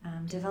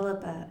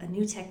develop a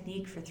new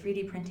technique for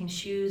 3D printing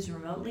shoes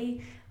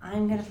remotely,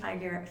 I'm going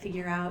to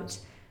figure out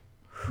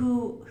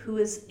who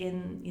is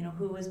in,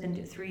 who has been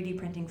 3D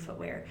printing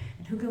footwear,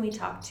 and who can we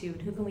talk to,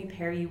 and who can we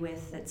pair you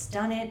with that's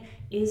done it,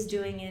 is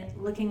doing it,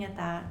 looking at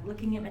that,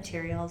 looking at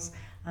materials.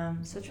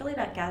 So it's really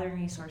about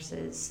gathering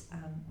resources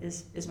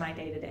is my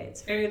day-to-day.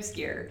 It's very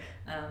obscure.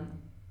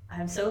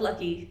 I'm so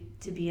lucky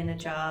to be in a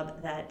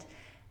job that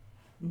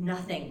no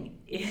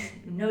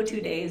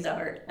 2 days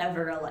are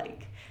ever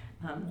alike.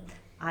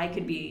 I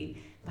could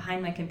be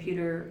behind my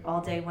computer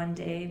all day one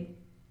day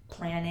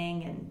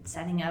planning and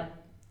setting up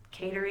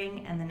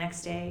catering, and the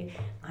next day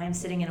I'm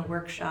sitting in a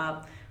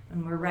workshop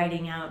and we're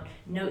writing out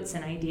notes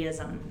and ideas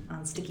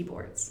on sticky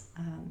boards.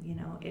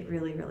 It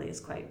really, really is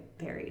quite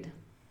varied.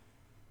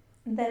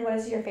 Then what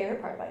is your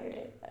favorite part about your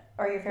day,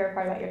 or your favorite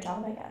part about your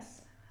job, I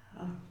guess?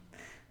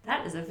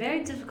 That is a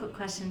very difficult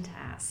question to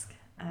ask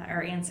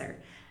or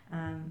answer.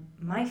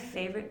 My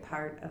favorite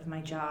part of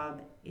my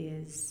job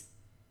is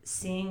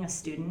seeing a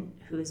student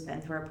who has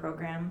been through our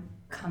program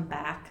come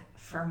back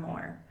for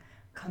more,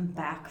 come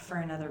back for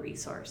another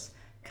resource,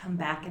 come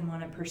back and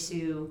want to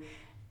pursue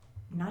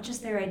not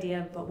just their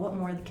idea, but what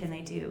more can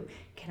they do?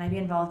 Can I be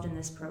involved in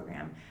this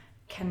program?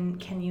 Can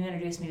you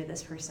introduce me to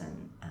this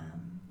person?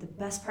 The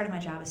best part of my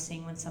job is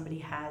seeing when somebody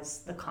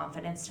has the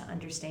confidence to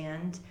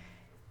understand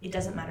it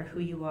doesn't matter who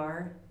you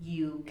are,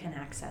 you can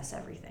access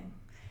everything.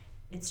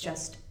 It's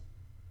just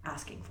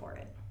asking for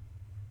it.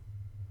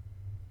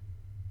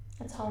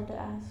 It's hard to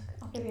ask.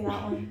 I'll give you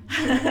that one.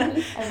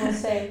 I will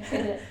say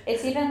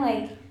it's even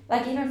like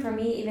even for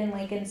me, even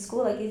like in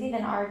school, like it's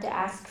even hard to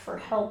ask for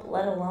help,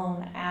 let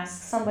alone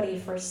ask somebody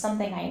for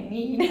something I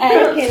need.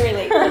 I can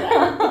relate to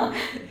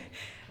that.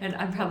 And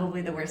I'm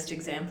probably the worst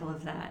example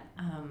of that.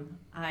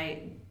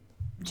 I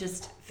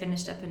just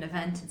finished up an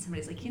event and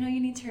somebody's like, you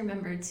need to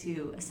remember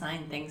to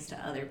assign things to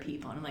other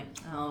people. And I'm like,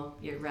 oh,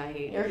 you're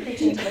right. You're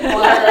preaching to the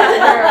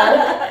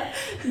choir.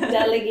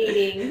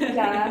 Delegating,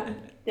 yeah.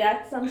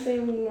 That's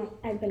something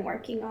I've been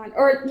working on.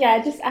 Or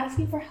yeah, just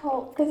asking for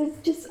help, because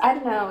it's just, I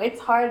don't know, it's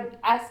hard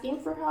asking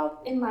for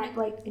help in my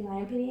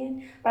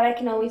opinion, but I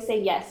can always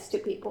say yes to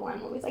people.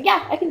 I'm always like,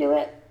 yeah, I can do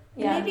it.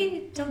 Yeah.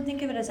 Maybe don't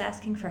think of it as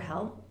asking for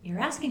help. You're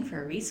asking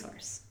for a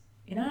resource.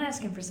 You're not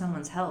asking for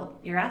someone's help.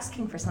 You're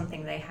asking for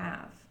something they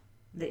have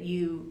that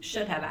you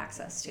should have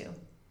access to.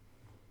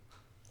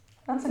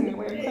 That's a new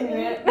way of putting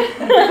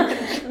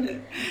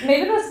it.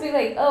 Maybe let's be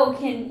like, oh,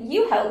 can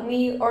you help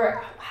me?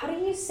 Or how do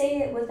you say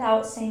it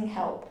without saying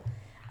help?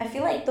 I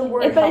feel like the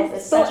word help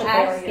is such a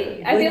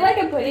barrier. I feel like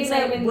I'm putting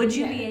like, them in. Would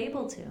you be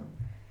able to?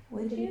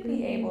 Would you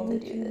be able to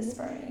do this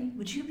for me?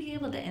 Would you be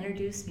able to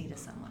introduce me to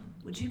someone?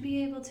 Would you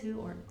be able to,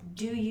 or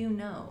do you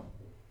know?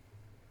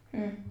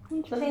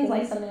 Seems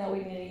like something that we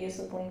need to use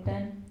with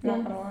LinkedIn,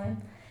 not gonna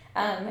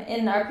lie.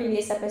 In our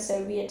previous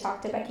episode, we had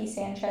talked to Becky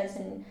Sanchez,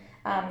 and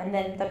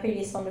then the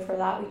previous one before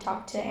that, we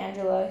talked to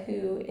Angela,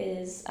 who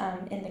is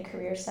in the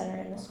Career Center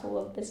in the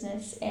School of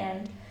Business,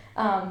 and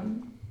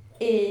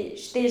they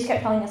just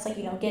kept telling us, like,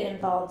 get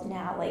involved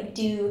now, like,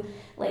 do,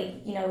 like,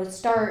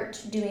 start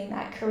doing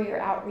that career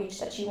outreach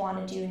that you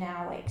want to do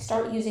now, like,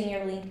 start using your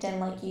LinkedIn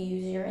like you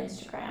use your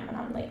Instagram. And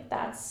I'm like,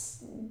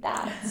 that's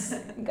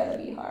gonna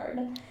be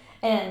hard.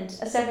 And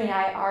Stephanie and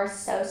I are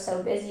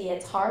so busy,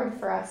 it's hard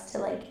for us to,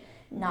 like,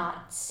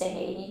 not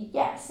say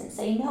yes and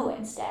say no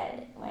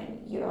instead,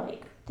 when you're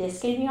like, this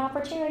gave me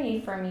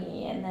opportunity for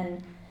me, and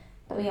then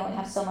but we only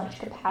have so much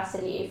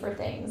capacity for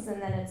things.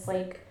 And then it's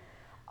like,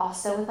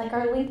 also with like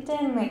our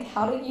LinkedIn, like,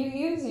 how do you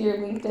use your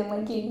LinkedIn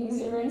like you use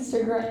your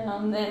Instagram?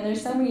 And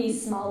there's so many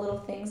small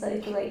little things that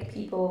I feel like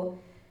people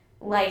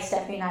like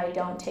Stephanie and I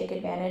don't take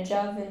advantage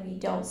of, and we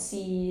don't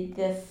see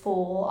the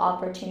full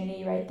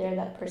opportunity right there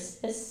that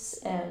persists,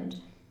 and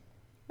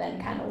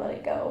then kind of let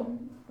it go,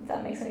 if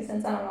that makes any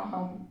sense. I don't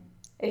know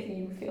if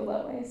you feel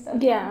that way,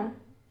 Steph. Yeah,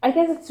 I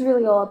guess it's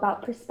really all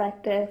about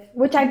perspective,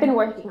 which I've been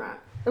working on,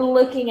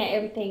 looking at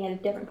everything at a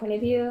different point of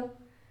view,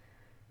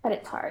 but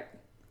it's hard.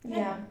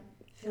 Yeah.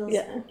 Feels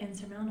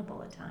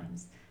insurmountable at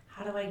times.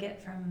 How do I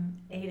get from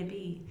A to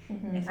B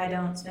if I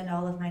don't spend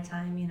all of my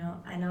time?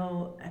 I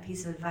know a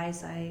piece of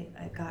advice I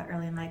got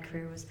early in my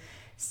career was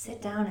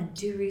sit down and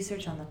do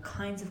research on the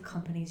kinds of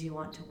companies you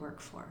want to work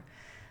for.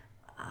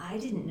 I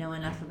didn't know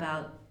enough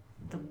about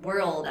the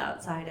world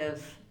outside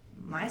of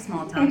my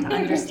small town to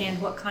understand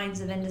what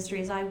kinds of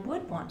industries I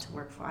would want to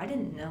work for. I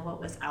didn't know what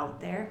was out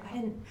there.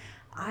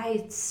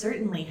 I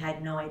certainly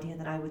had no idea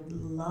that I would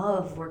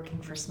love working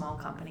for small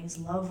companies,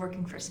 love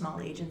working for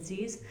small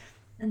agencies,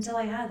 until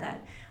I had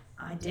that.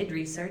 I did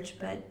research,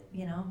 but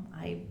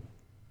I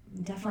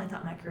definitely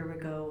thought my career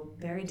would go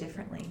very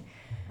differently.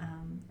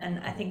 And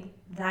I think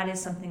that is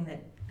something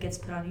that gets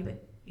put on you,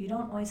 but you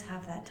don't always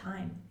have that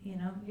time.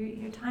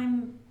 Your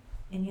time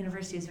in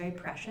university is very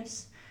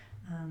precious.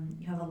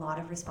 You have a lot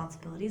of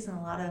responsibilities and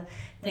a lot of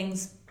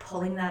things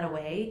pulling that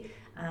away.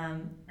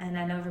 And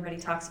I know everybody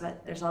talks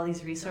about there's all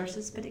these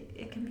resources, but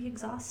it can be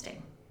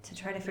exhausting to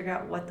try to figure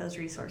out what those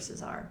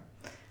resources are.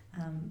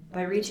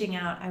 By reaching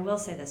out, I will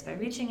say this, by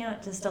reaching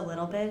out just a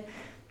little bit,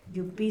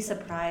 you'll be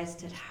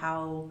surprised at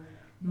how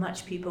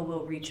much people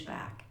will reach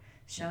back.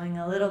 Showing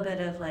a little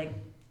bit of like,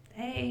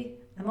 hey,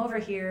 I'm over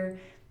here.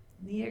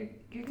 You're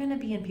going to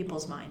be in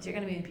people's minds. You're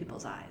going to be in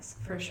people's eyes,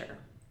 for sure.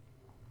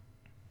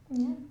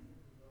 Yeah.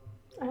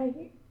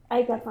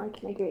 I definitely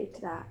can agree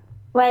to that.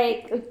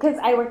 Like, because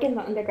I work in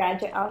the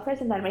undergraduate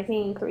office and then my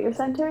senior career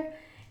center,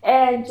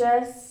 and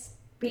just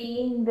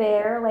being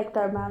there, like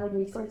the amount of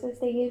resources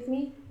they give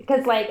me,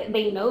 because like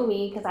they know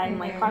me because I'm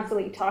like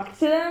constantly talking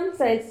to them,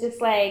 so it's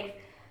just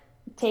like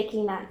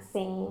taking that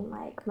same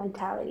like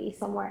mentality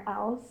somewhere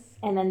else,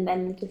 and then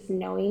them just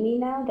knowing me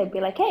now, they'd be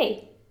like,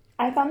 hey,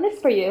 I found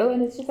this for you,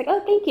 and it's just like,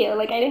 oh, thank you,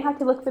 like I didn't have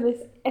to look for this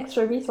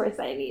extra resource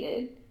that I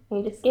needed,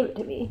 and you just gave it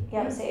to me.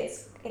 Yeah, I would say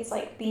it's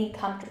like being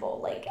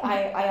comfortable. Like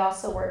I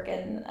also work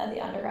in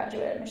the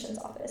undergraduate admissions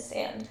office,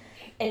 and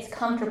it's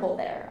comfortable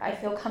there. I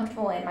feel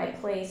comfortable in my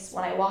place.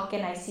 When I walk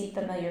in, I see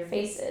familiar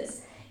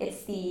faces.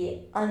 It's the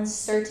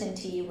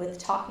uncertainty with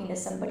talking to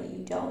somebody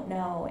you don't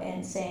know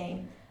and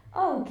saying,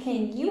 oh,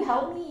 can you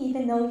help me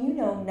even though you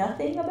know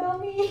nothing about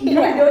me? You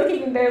don't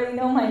even barely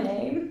know my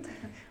name.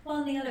 Well,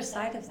 on the other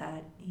side of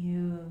that,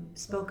 you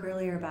spoke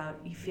earlier about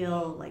you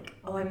feel like,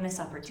 oh, I miss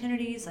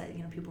opportunities.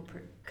 People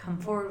come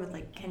forward with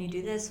like, can you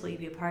do this? Will you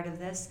be a part of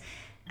this?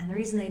 And the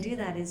reason they do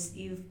that is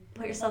you've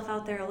put yourself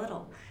out there a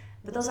little.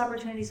 But those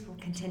opportunities will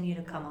continue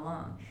to come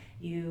along.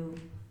 You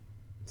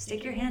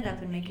stick your hand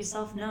up and make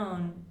yourself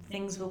known,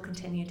 things will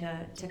continue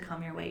to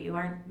come your way. You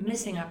aren't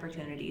missing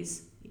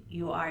opportunities.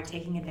 You are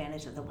taking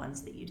advantage of the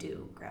ones that you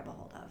do grab a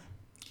hold of.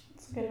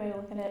 It's a good way to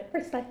look at it.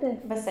 Perspective.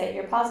 But say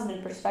your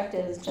positive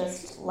perspective is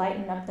just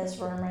lighting up this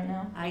room right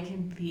now. I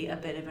can be a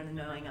bit of an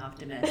annoying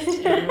optimist.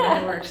 It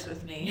really works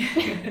with me.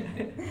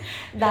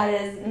 That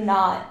is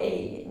not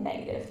a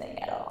negative thing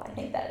at all. I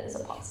think that is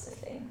a positive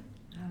thing.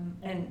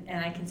 And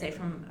I can say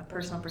from a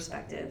personal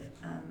perspective,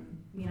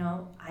 you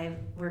know, I've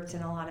worked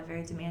in a lot of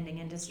very demanding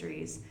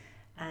industries,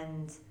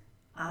 and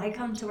I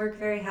come to work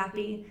very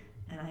happy,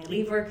 and I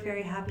leave work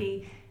very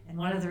happy. And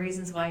one of the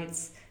reasons why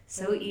it's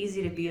so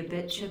easy to be a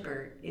bit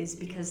chipper is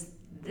because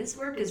this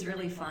work is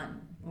really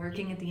fun.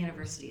 Working at the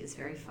university is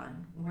very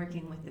fun.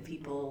 Working with the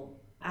people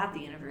at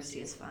the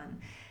university is fun.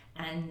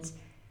 And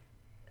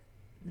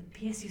the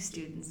PSU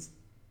students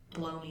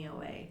blow me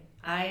away.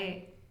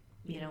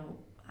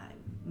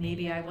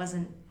 Maybe I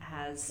wasn't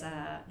as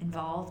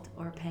involved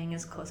or paying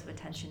as close of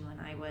attention when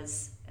I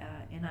was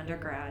in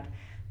undergrad,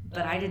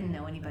 but I didn't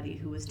know anybody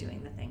who was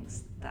doing the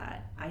things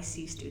that I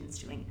see students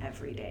doing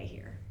every day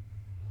here.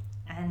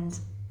 And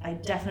I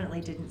definitely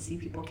didn't see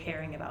people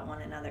caring about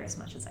one another as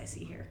much as I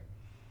see here.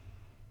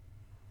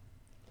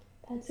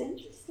 That's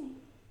interesting.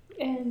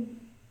 And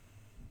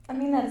I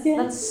mean,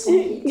 that's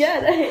sweet.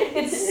 Yeah.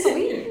 It's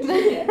sweet.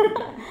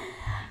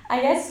 I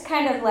guess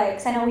kind of like,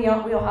 cause I know we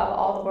don't have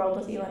all the world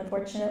with you,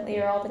 unfortunately,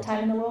 or all the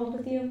time in the world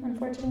with you,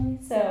 unfortunately.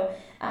 So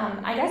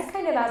I guess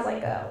kind of as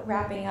like a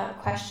wrapping up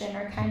question,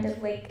 or kind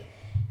of like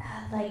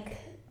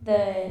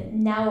the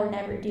now or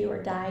never, do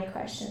or die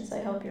question, so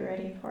I hope you're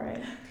ready for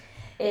it,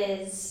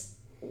 is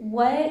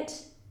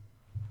what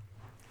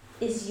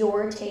is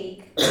your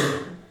take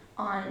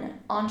on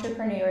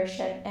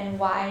entrepreneurship, and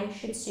why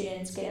should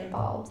students get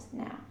involved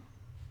now?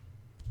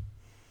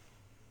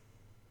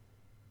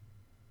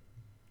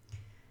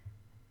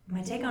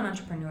 My take on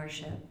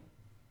entrepreneurship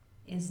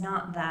is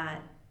not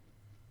that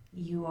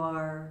you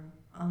are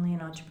only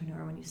an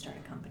entrepreneur when you start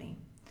a company.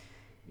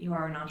 You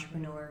are an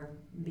entrepreneur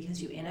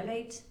because you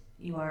innovate.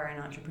 You are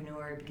an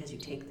entrepreneur because you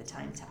take the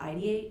time to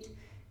ideate.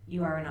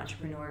 You are an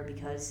entrepreneur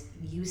because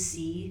you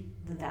see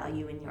the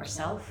value in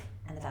yourself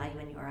and the value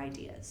in your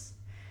ideas.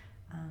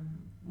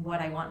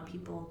 What I want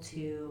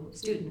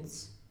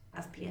students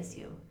of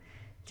PSU,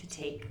 to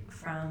take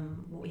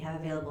from what we have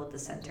available at the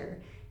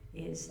center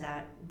is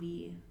that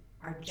we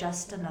are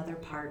just another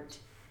part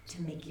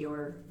to make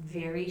your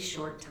very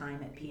short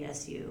time at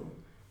PSU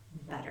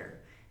better.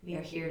 We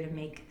are here to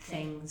make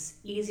things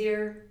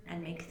easier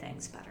and make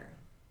things better.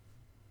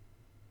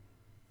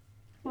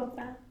 Love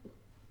that.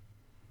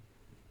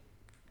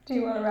 Do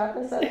you want to wrap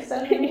this up,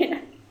 Stephanie? Yeah.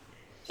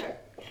 Sure.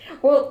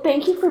 Well,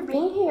 thank you for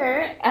being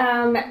here.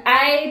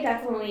 I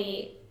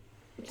definitely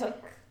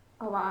took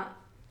a lot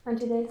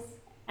onto this.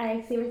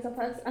 I see myself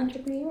as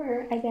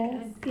entrepreneur, I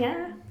guess.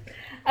 Yeah.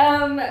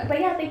 But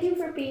yeah, thank you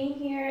for being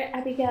here,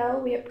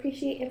 Abigail. We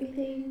appreciate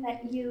everything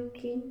that you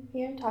came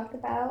here and talked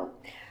about.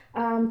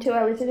 To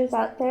our listeners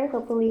out there,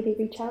 hopefully they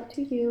reach out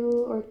to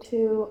you, or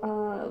to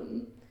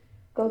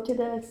go to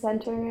the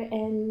Center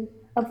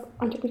of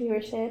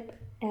Entrepreneurship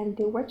and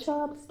do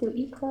workshops, do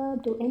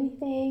e-club, do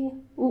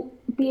anything.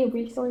 Be a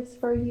resource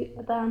for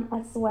them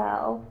as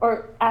well,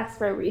 or ask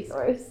for a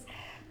resource.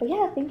 But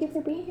yeah, thank you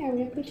for being here.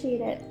 We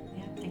appreciate it.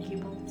 Yeah, thank you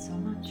both.